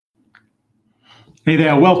Hey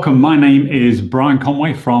there, welcome. My name is Brian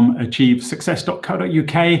Conway from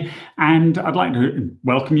achievesuccess.co.uk, and I'd like to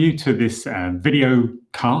welcome you to this video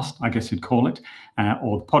cast, I guess you'd call it,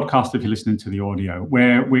 or the podcast if you're listening to the audio,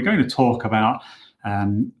 where we're going to talk about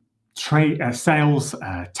sales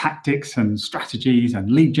tactics and strategies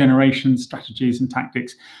and lead generation strategies and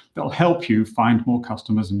tactics that will help you find more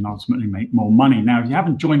customers and ultimately make more money. Now, if you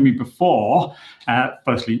haven't joined me before,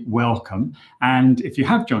 firstly, welcome. And if you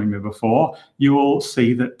have joined me before, you will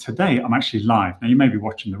see that today I'm actually live. Now, you may be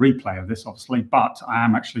watching the replay of this, obviously, but I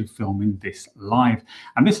am actually filming this live.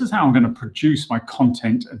 And this is how I'm going to produce my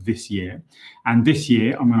content this year. And this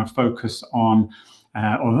year, I'm going to focus on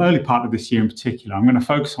or the early part of this year in particular, I'm going to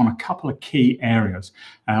focus on a couple of key areas.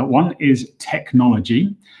 One is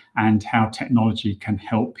technology and how technology can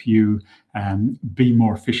help you be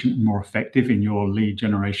more efficient and more effective in your lead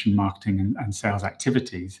generation, marketing and sales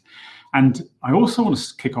activities. And I also want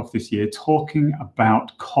to kick off this year talking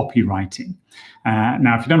about copywriting.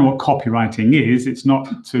 Now, if you don't know what copywriting is, it's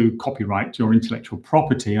not to copyright your intellectual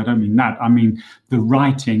property. I don't mean that. I mean the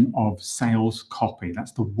writing of sales copy.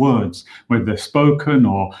 That's the words, whether they're spoken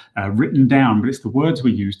or written down, but it's the words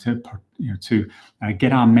we use to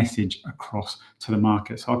get our message across to the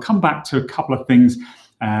market. So I'll come back to a couple of things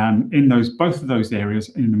in both of those areas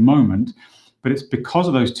in a moment. But it's because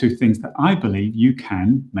of those two things that I believe you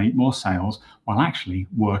can make more sales while actually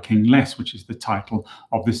working less, which is the title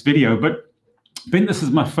of this video. But being this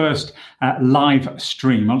is my first live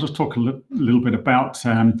stream, I'll just talk a little bit about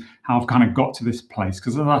how I've kind of got to this place.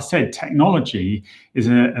 Because as I said, technology is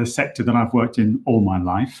a sector that I've worked in all my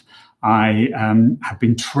life. I have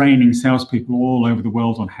been training salespeople all over the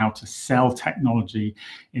world on how to sell technology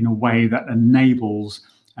in a way that enables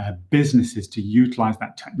businesses to utilize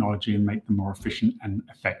that technology and make them more efficient and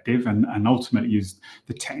effective, and ultimately use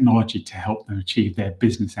the technology to help them achieve their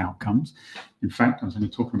business outcomes. In fact, I was only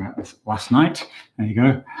talking about this last night. There you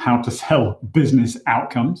go, How to Sell Business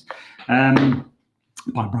Outcomes by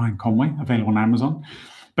Brian Conway, available on Amazon.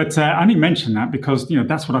 But I only mention that because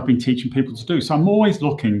that's what I've been teaching people to do. So I'm always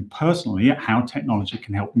looking personally at how technology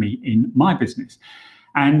can help me in my business.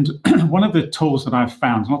 And one of the tools that I've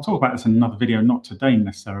found, and I'll talk about this in another video, not today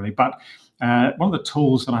necessarily, but one of the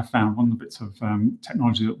tools that I found, one of the bits of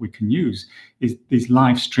technology that we can use is these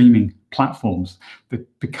live streaming platforms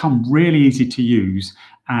that become really easy to use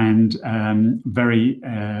and very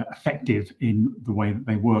effective in the way that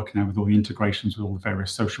they work now with all the integrations with all the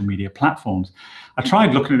various social media platforms. I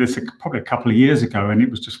tried looking at this probably a couple of years ago, and it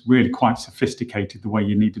was just really quite sophisticated the way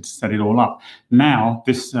you needed to set it all up. Now,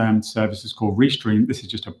 this service is called Restream. This is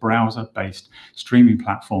just a browser-based streaming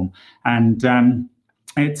platform. And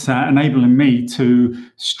it's enabling me to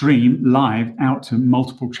stream live out to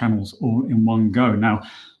multiple channels all in one go. Now,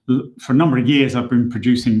 for a number of years, I've been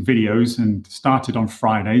producing videos and started on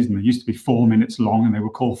Fridays, and they used to be 4 minutes long, and they were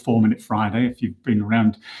called 4 Minute Friday. If you've been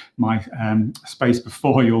around my space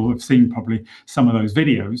before, you'll have seen probably some of those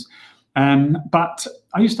videos. But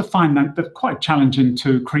I used to find that they're quite challenging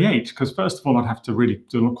to create because, first of all, I'd have to really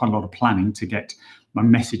do quite a lot of planning to get my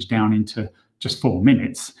message down into just 4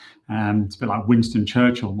 minutes. It's a bit like Winston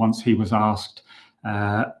Churchill. Once he was asked,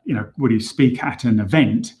 would he speak at an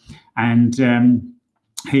event? And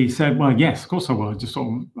he said, well, yes, of course I will. Just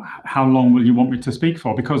sort of, how long will you want me to speak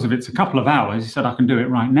for? Because if it's a couple of hours, he said, I can do it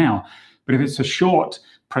right now. But if it's a short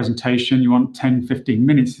presentation, you want 10, 15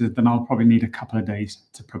 minutes, then I'll probably need a couple of days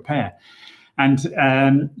to prepare. And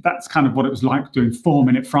that's kind of what it was like doing 4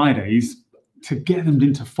 Minute Fridays, to get them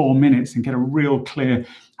into 4 minutes and get a real clear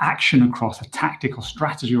action across, a tactic or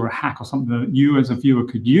strategy or a hack or something that you as a viewer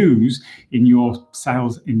could use in your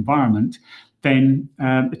sales environment. Then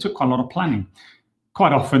it took quite a lot of planning.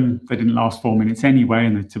 Quite often, they didn't last 4 minutes anyway,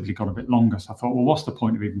 and they typically got a bit longer. So I thought, well, what's the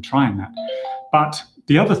point of even trying that? But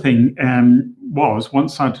the other thing was,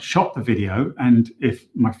 once I'd shot the video, and if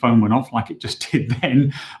my phone went off like it just did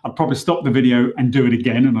then, I'd probably stop the video and do it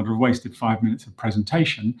again, and I'd have wasted 5 minutes of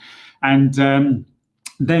presentation. And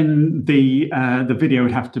then the video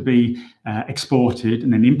would have to be exported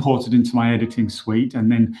and then imported into my editing suite, and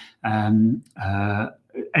then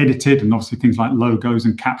edited, and obviously things like logos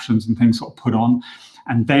and captions and things sort of put on,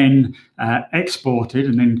 and then exported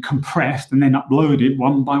and then compressed and then uploaded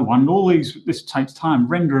one by one. All this takes time.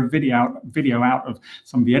 Render a video out of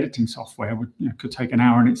some of the editing software could take an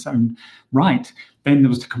hour in its own right. Then there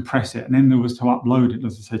was to compress it, and then there was to upload it,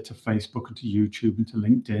 as I said, to Facebook and to YouTube and to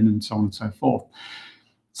LinkedIn and so on and so forth.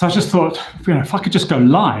 So I just thought, if I could just go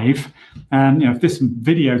live, and if this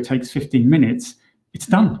video takes 15 minutes, it's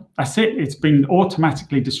done. That's it. It's been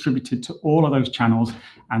automatically distributed to all of those channels,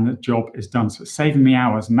 and the job is done. So it's saving me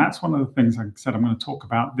hours. And that's one of the things, like I said, I'm going to talk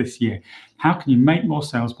about this year. How can you make more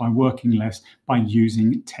sales by working less, by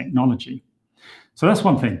using technology? So that's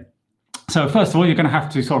one thing. So first of all, you're going to have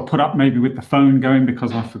to sort of put up maybe with the phone going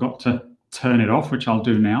because I forgot to turn it off, which I'll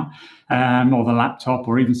do now, or the laptop,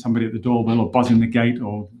 or even somebody at the doorbell, or buzzing the gate,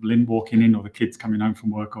 or Lynn walking in, or the kids coming home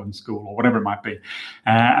from work or in school, or whatever it might be.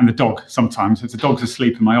 And the dog, sometimes, if the dog's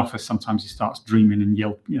asleep in my office, sometimes he starts dreaming and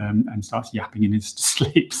and starts yapping in his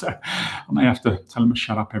sleep. So I may have to tell him to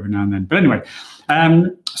shut up every now and then. But anyway,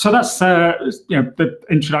 so that's the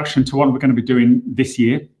introduction to what we're going to be doing this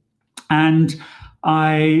year. And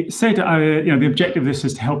I said, the objective of this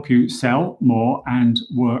is to help you sell more and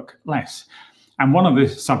work less. And one of the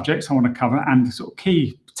subjects I want to cover, and the sort of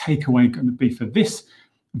key takeaway going to be for this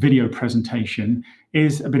video presentation,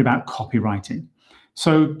 is a bit about copywriting.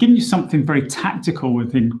 So giving you something very tactical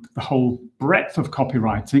within the whole breadth of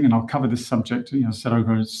copywriting, and I'll cover this subject, I said,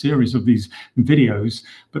 over a series of these videos.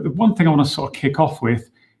 But the one thing I want to sort of kick off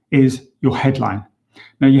with is your headline.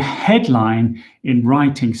 Now, your headline in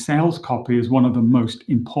writing sales copy is one of the most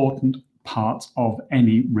important parts of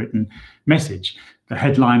any written message. The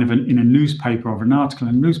headline in a newspaper or an article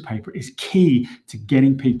in a newspaper is key to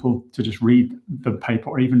getting people to just read the paper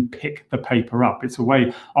or even pick the paper up. It's a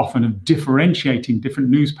way often of differentiating different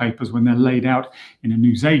newspapers when they're laid out in a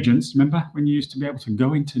newsagent's. Remember when you used to be able to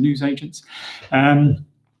go into newsagents?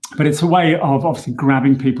 But it's a way of obviously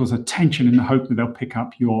grabbing people's attention in the hope that they'll pick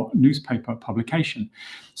up your newspaper publication.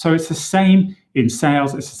 So it's the same in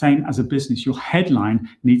sales. It's the same as a business. Your headline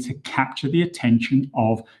needs to capture the attention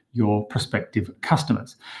of your prospective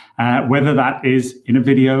customers, whether that is in a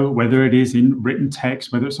video, whether it is in written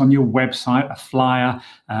text, whether it's on your website, a flyer,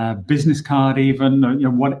 business card, even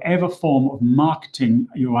whatever form of marketing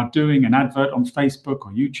you are doing, an advert on Facebook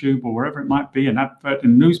or YouTube or wherever it might be, an advert in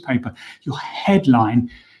a newspaper. Your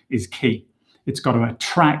headline is key. It's got to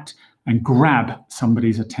attract and grab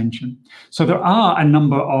somebody's attention. So there are a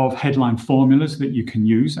number of headline formulas that you can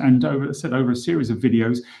use, and over a series of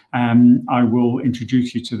videos, I will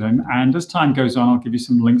introduce you to them. And as time goes on, I'll give you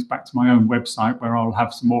some links back to my own website where I'll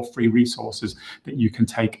have some more free resources that you can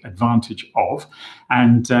take advantage of.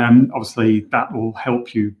 And obviously that will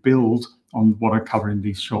help you build on what I cover in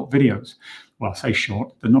these short videos. Well, I say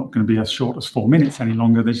short, they're not going to be as short as 4 minutes any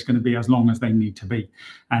longer. They're just going to be as long as they need to be.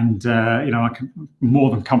 And, I'm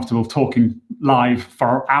more than comfortable talking live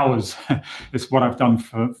for hours. It's what I've done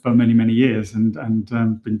for many, many years, and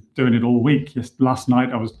been doing it all week. Just last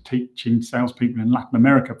night, I was teaching salespeople in Latin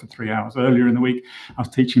America for 3 hours. Earlier in the week, I was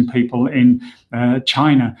teaching people in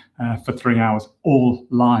China for 3 hours, all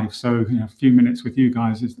live. So, a few minutes with you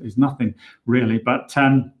guys is nothing really. But,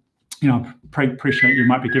 I appreciate you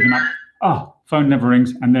might be giving up. Oh, phone never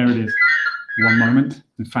rings, and there it is. One moment.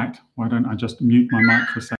 In fact, why don't I just mute my mic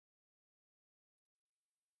for a second?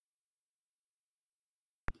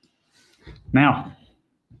 Now,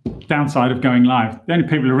 downside of going live. The only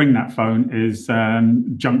people who ring that phone is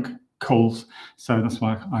junk calls. So that's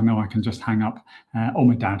why I know I can just hang up, or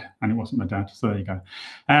my dad, and it wasn't my dad. So there you go.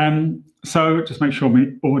 So just make sure my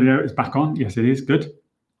audio is back on. Yes, it is. Good.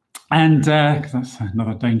 And because that's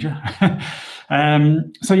another danger.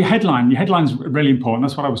 So your headline's really important.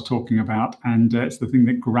 That's what I was talking about. And it's the thing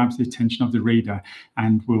that grabs the attention of the reader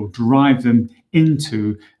and will drive them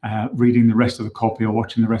into reading the rest of the copy, or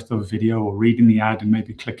watching the rest of the video, or reading the ad and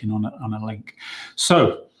maybe clicking on a link.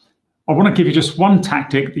 So I want to give you just one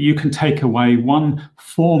tactic that you can take away, one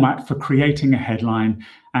format for creating a headline,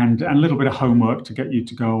 and a little bit of homework to get you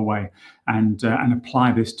to go away and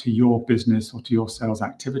apply this to your business or to your sales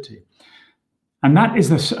activity. And that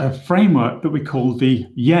is a framework that we call the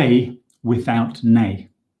yay without nay.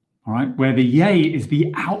 All right, where the yay is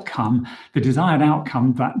the outcome, the desired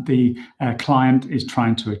outcome that the client is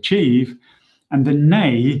trying to achieve, and the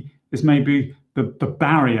nay is maybe the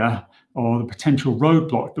barrier or the potential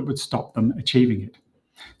roadblock that would stop them achieving it.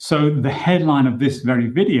 So the headline of this very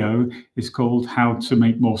video is called How to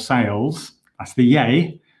Make More Sales. That's the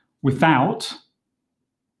yay, without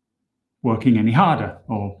working any harder,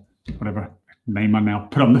 or whatever name I now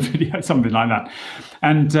put on the video, something like that.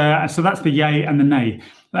 And so that's the yay and the nay.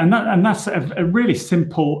 And that's a really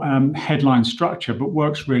simple headline structure, but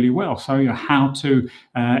works really well. So how to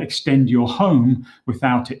extend your home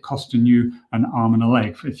without it costing you an arm and a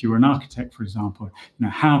leg. If you were an architect, for example,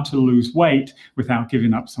 how to lose weight without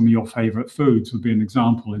giving up some of your favorite foods would be an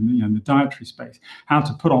example in the dietary space. How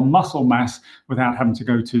to put on muscle mass without having to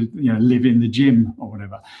go to live in the gym or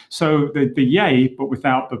whatever. So the yay, but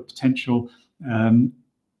without the potential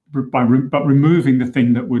but removing the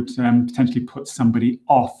thing that would potentially put somebody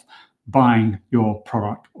off buying your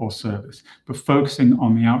product or service, but focusing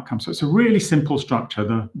on the outcome. So it's a really simple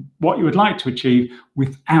structure, what you would like to achieve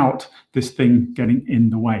without this thing getting in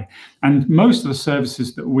the way. And most of the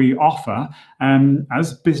services that we offer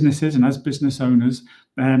as businesses and as business owners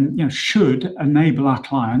should enable our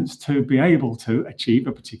clients to be able to achieve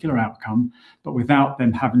a particular outcome, but without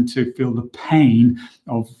them having to feel the pain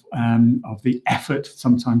of the effort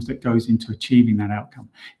sometimes that goes into achieving that outcome.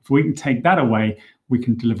 If we can take that away, we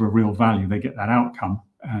can deliver real value. They get that outcome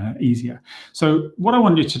easier. So what I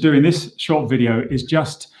want you to do in this short video is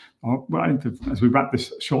just, as we wrap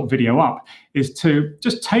this short video up, is to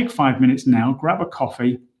just take 5 minutes now, grab a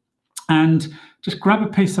coffee, and just grab a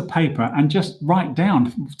piece of paper and just write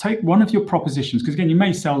down, take one of your propositions, because again, you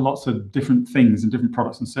may sell lots of different things and different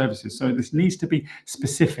products and services. So this needs to be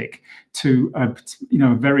specific to a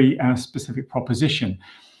very specific proposition.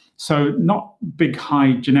 So not big,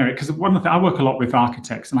 high, generic, because one of the, I work a lot with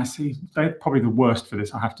architects, and I see they're probably the worst for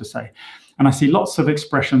this, I have to say. And I see lots of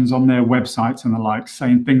expressions on their websites and the like,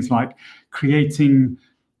 saying things like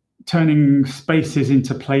turning spaces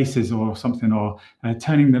into places or something, or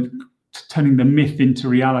turning the myth into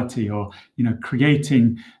reality, or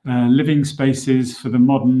creating living spaces for the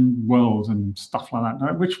modern world and stuff like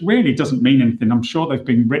that, which really doesn't mean anything. I'm sure they've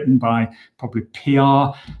been written by probably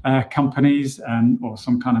PR companies or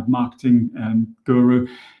some kind of marketing guru,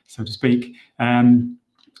 so to speak.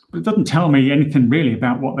 But it doesn't tell me anything really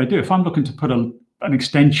about what they do. If I'm looking to put an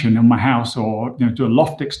extension in my house, or do a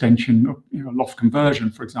loft extension, or, loft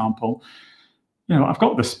conversion, for example, I've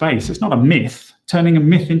got the space. It's not a myth. Turning a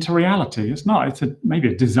myth into reality. It's not. It's maybe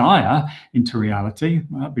a desire into reality.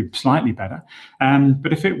 Well, that'd be slightly better.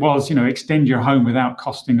 But if it was, extend your home without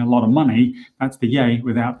costing a lot of money, that's the yay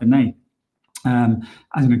without the nay,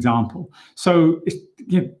 as an example. So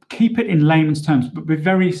keep it in layman's terms, but be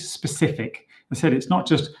very specific. I said it's not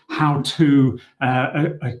just how to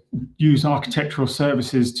use architectural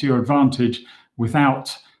services to your advantage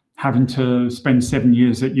without having to spend 7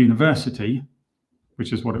 years at university,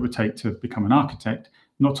 which is what it would take to become an architect.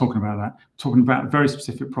 I'm not talking about that. I'm talking about a very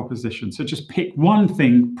specific proposition. So just pick one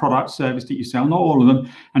thing, product, service that you sell, not all of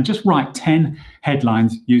them, and just write 10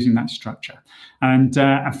 headlines using that structure. And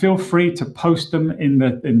feel free to post them in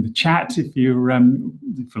the chat if you're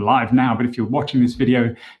live now. But if you're watching this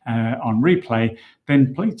video on replay,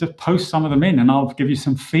 then please just post some of them in, and I'll give you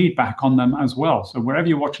some feedback on them as well. So wherever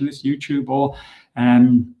you're watching this, YouTube or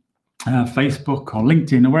Facebook or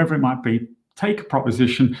LinkedIn or wherever it might be, take a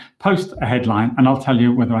proposition, post a headline, and I'll tell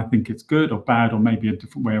you whether I think it's good or bad, or maybe a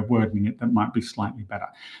different way of wording it that might be slightly better.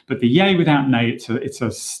 But the yay without nay, it's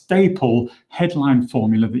a staple headline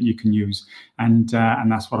formula that you can use, and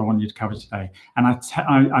that's what I want you to cover today. And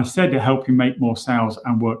I said to help you make more sales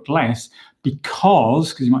and work less,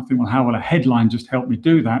 because you might think, well, how will a headline just help me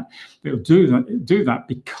do that? It'll do that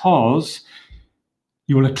because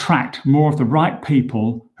you will attract more of the right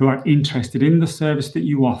people who are interested in the service that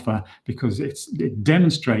you offer, because it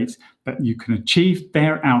demonstrates that you can achieve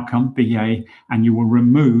their outcome, the yay, and you will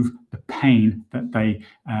remove the pain that they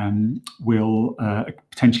will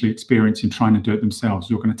potentially experience in trying to do it themselves.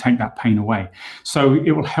 You're going to take that pain away. So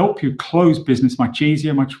it will help you close business much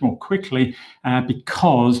easier, much more quickly,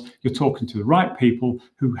 because you're talking to the right people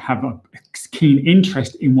who have a keen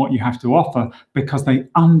interest in what you have to offer, because they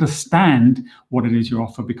understand what it is you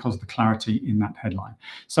offer because of the clarity in that headline.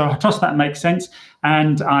 So I trust that makes sense.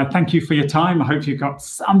 And I thank you for your time. I hope you got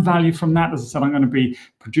some value from that. As I said, I'm going to be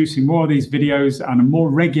producing more of these videos on a more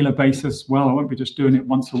regular basis. Well, I won't be just doing it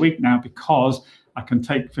once a week now, because I can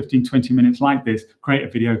take 15, 20 minutes like this, create a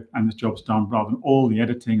video, and the job's done, rather than all the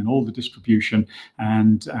editing and all the distribution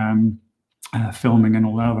and filming and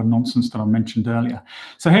all that other nonsense that I mentioned earlier.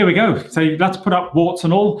 So here we go. So let's put up warts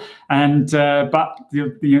and all, and but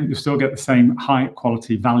you still get the same high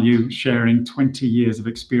quality value, sharing 20 years of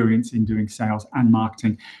experience in doing sales and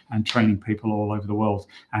marketing and training people all over the world.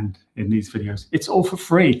 And in these videos, it's all for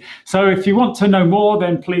free. So if you want to know more,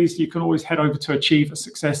 then please, you can always head over to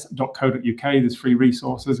achievesuccess.co.uk. There's free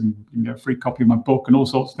resources, and you can get a free copy of my book and all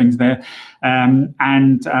sorts of things there.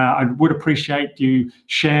 And I would appreciate you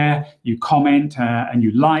share, you comment, and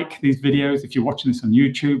you like these videos. If you're watching this on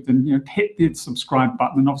YouTube, then hit the subscribe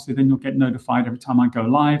button, and obviously then you'll get notified every time I go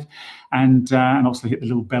live. And obviously hit the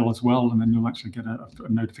little bell as well, and then you'll actually get a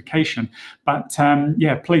notification. But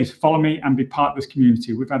yeah, please follow me and be part of this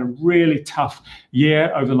community. We've had a really tough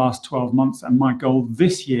year over the last 12 months, and my goal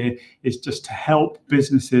this year is just to help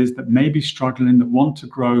businesses that may be struggling, that want to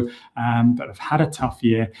grow, that have had a tough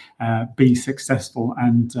year, be successful.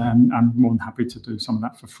 And I'm more than happy to do some of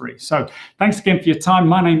that for free. So Thanks again for your time.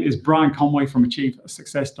 My name is Brian Conway from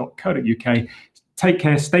achievesuccess.co.uk. Take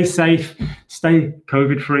care, stay safe, stay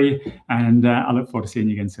COVID-free, and I look forward to seeing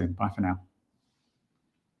you again soon. Bye for now.